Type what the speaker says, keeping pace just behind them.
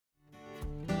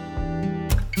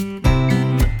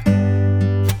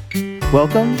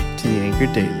Welcome to the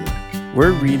Anchor Daily.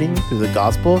 We're reading through the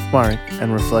Gospel of Mark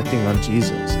and reflecting on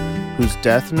Jesus, whose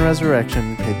death and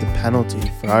resurrection paid the penalty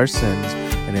for our sins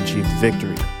and achieved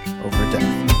victory over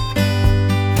death.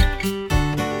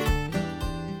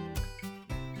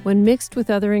 When mixed with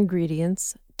other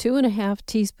ingredients, 2.5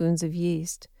 teaspoons of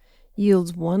yeast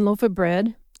yields 1 loaf of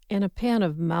bread and a pan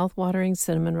of mouth-watering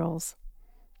cinnamon rolls.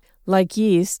 Like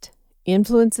yeast,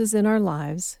 influences in our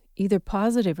lives, either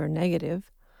positive or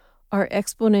negative, are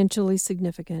exponentially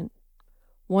significant.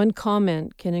 One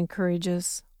comment can encourage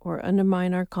us or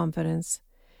undermine our confidence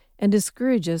and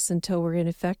discourage us until we're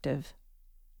ineffective.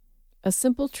 A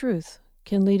simple truth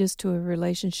can lead us to a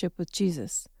relationship with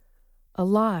Jesus. A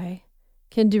lie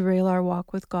can derail our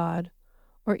walk with God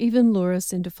or even lure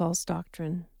us into false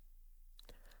doctrine.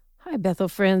 Hi, Bethel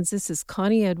friends. This is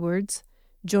Connie Edwards,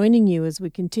 joining you as we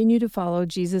continue to follow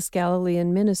Jesus'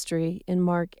 Galilean ministry in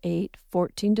Mark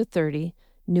 8:14-30,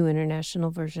 New International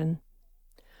Version.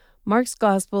 Mark's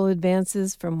gospel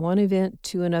advances from one event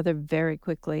to another very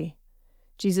quickly.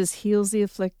 Jesus heals the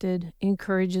afflicted,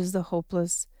 encourages the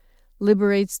hopeless,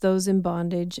 liberates those in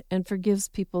bondage, and forgives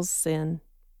people's sin.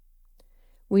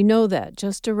 We know that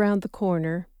just around the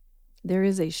corner, there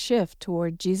is a shift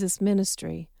toward Jesus'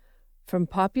 ministry, from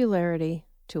popularity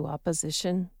to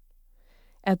opposition.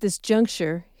 At this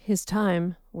juncture, his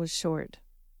time was short.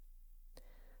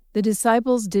 The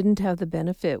disciples didn't have the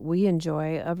benefit we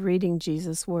enjoy of reading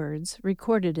Jesus' words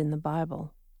recorded in the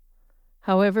Bible.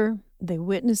 However, they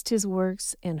witnessed his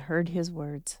works and heard his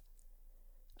words.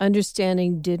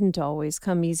 Understanding didn't always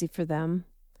come easy for them,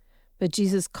 but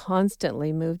Jesus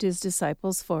constantly moved his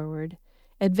disciples forward,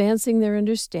 advancing their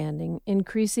understanding,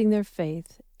 increasing their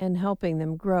faith, and helping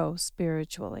them grow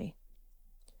spiritually.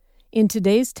 In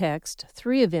today's text,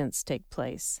 3 events take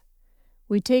place.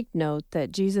 We take note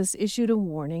that Jesus issued a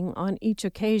warning on each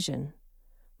occasion,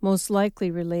 most likely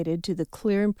related to the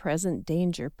clear and present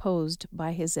danger posed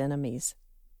by his enemies.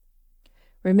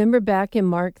 Remember back in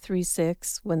Mark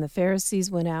 3:6 when the Pharisees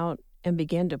went out and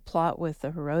began to plot with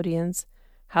the Herodians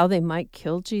how they might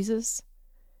kill Jesus?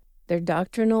 Their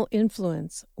doctrinal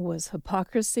influence was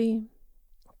hypocrisy,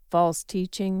 false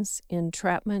teachings,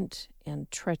 entrapment, and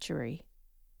treachery.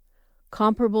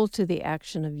 Comparable to the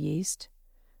action of yeast,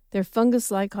 their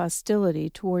fungus-like hostility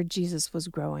toward Jesus was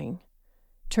growing,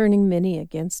 turning many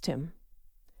against him.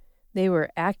 They were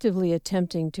actively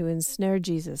attempting to ensnare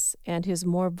Jesus and his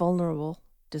more vulnerable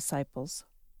disciples.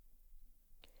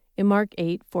 In Mark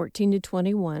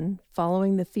 8:14-21,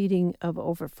 following the feeding of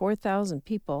over 4,000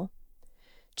 people,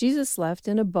 Jesus left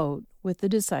in a boat with the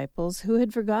disciples who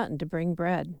had forgotten to bring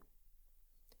bread.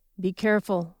 "Be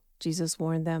careful," Jesus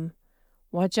warned them.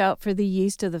 "Watch out for the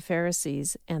yeast of the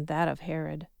Pharisees and that of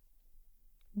Herod."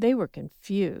 They were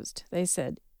confused. They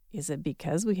said, "Is it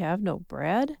because we have no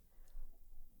bread?"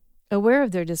 Aware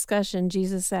of their discussion,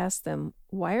 Jesus asked them,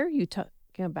 "Why are you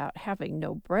talking about having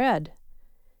no bread?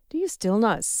 Do you still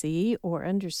not see or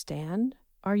understand?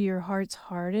 Are your hearts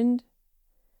hardened?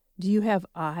 Do you have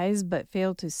eyes but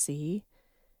fail to see,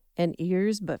 and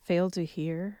ears but fail to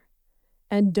hear?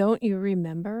 And don't you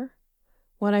remember?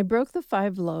 When I broke the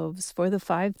 5 loaves for the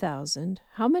 5,000,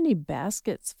 how many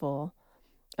baskets full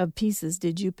of pieces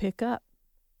did you pick up?"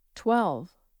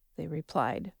 12, they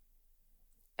replied.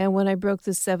 "And when I broke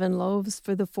the 7 loaves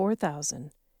for the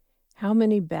 4,000, how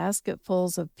many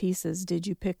basketfuls of pieces did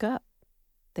you pick up?"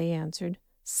 They answered,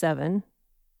 7.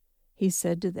 He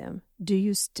said to them, "Do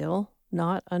you still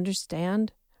not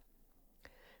understand?"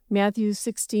 Matthew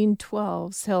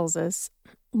 16:12 tells us,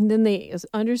 "Then they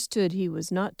understood he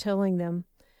was not telling them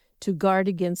to guard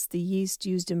against the yeast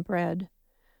used in bread,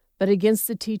 but against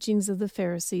the teachings of the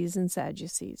Pharisees and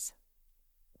Sadducees."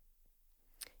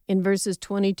 In verses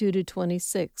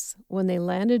 22-26, when they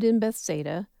landed in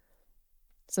Bethsaida,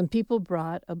 some people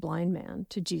brought a blind man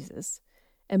to Jesus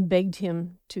and begged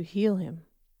him to heal him.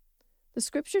 The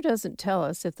scripture doesn't tell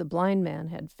us if the blind man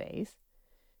had faith.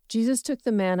 Jesus took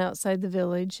the man outside the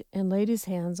village and laid his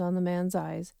hands on the man's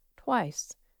eyes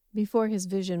twice before his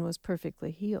vision was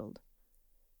perfectly healed.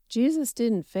 Jesus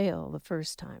didn't fail the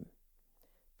first time.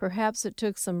 Perhaps it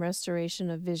took some restoration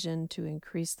of vision to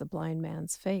increase the blind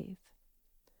man's faith.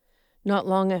 Not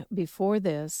long before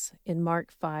this, in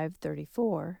Mark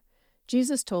 5:34,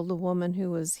 Jesus told the woman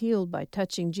who was healed by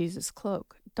touching Jesus'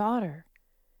 cloak, "Daughter,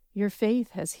 your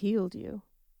faith has healed you."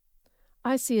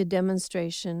 I see a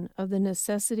demonstration of the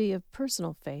necessity of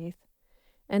personal faith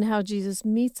and how Jesus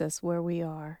meets us where we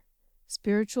are.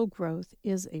 Spiritual growth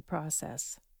is a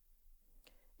process.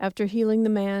 After healing the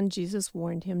man, Jesus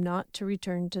warned him not to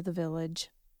return to the village.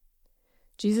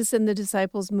 Jesus and the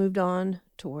disciples moved on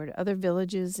toward other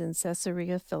villages in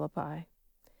Caesarea Philippi.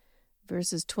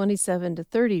 verses 27 to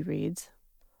 30 reads,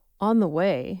 "On the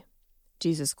way,"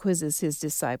 Jesus quizzes his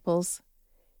disciples,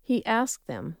 he asked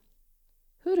them,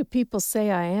 "Who do people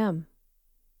say I am?"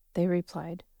 They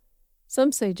replied,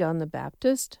 "Some say John the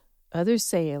Baptist, others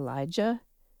say Elijah,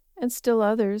 and still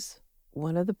others,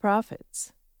 one of the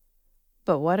prophets."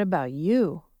 "But what about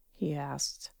you?" he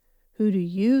asked. "Who do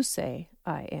you say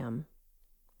I am?"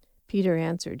 Peter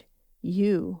answered,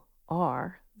 "You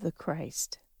are the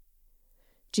Christ."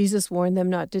 Jesus warned them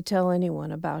not to tell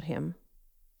anyone about him.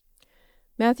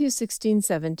 Matthew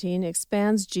 16:17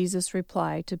 expands Jesus'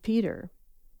 reply to Peter.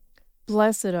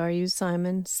 "Blessed are you,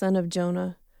 Simon, son of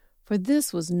Jonah, for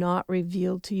this was not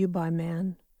revealed to you by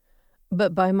man,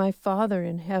 but by my Father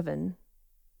in heaven."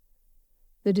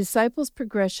 The disciples'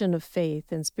 progression of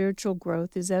faith and spiritual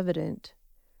growth is evident.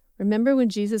 Remember when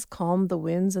Jesus calmed the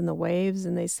winds and the waves,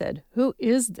 and they said, "Who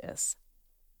is this?"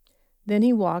 Then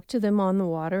he walked to them on the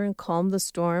water and calmed the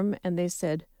storm, and they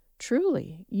said,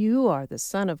 "Truly, you are the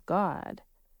Son of God."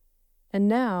 And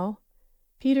now,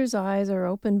 Peter's eyes are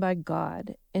opened by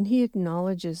God, and he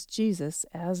acknowledges Jesus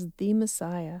as the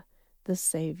Messiah, the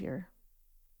Savior.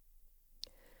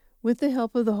 With the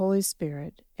help of the Holy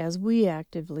Spirit, as we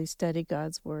actively study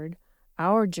God's Word,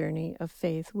 our journey of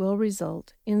faith will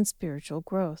result in spiritual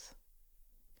growth.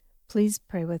 Please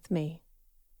pray with me.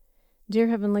 Dear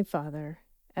Heavenly Father,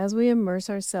 as we immerse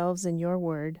ourselves in your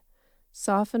Word,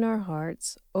 soften our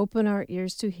hearts, open our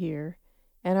ears to hear,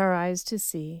 and our eyes to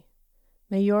see.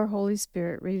 May your Holy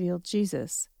Spirit reveal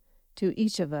Jesus to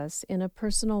each of us in a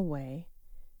personal way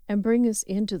and bring us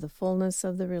into the fullness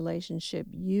of the relationship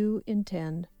you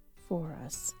intend for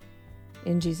us.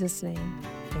 In Jesus' name,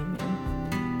 amen.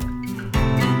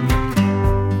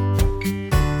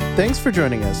 Thanks for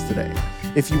joining us today.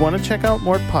 If you want to check out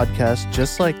more podcasts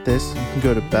just like this, you can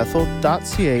go to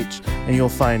bethel.ch and you'll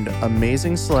find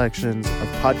amazing selections of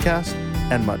podcasts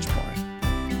and much more.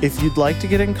 If you'd like to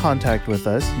get in contact with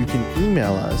us, you can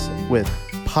email us with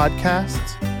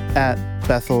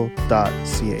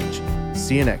podcasts@bethel.ch.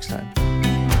 See you next time.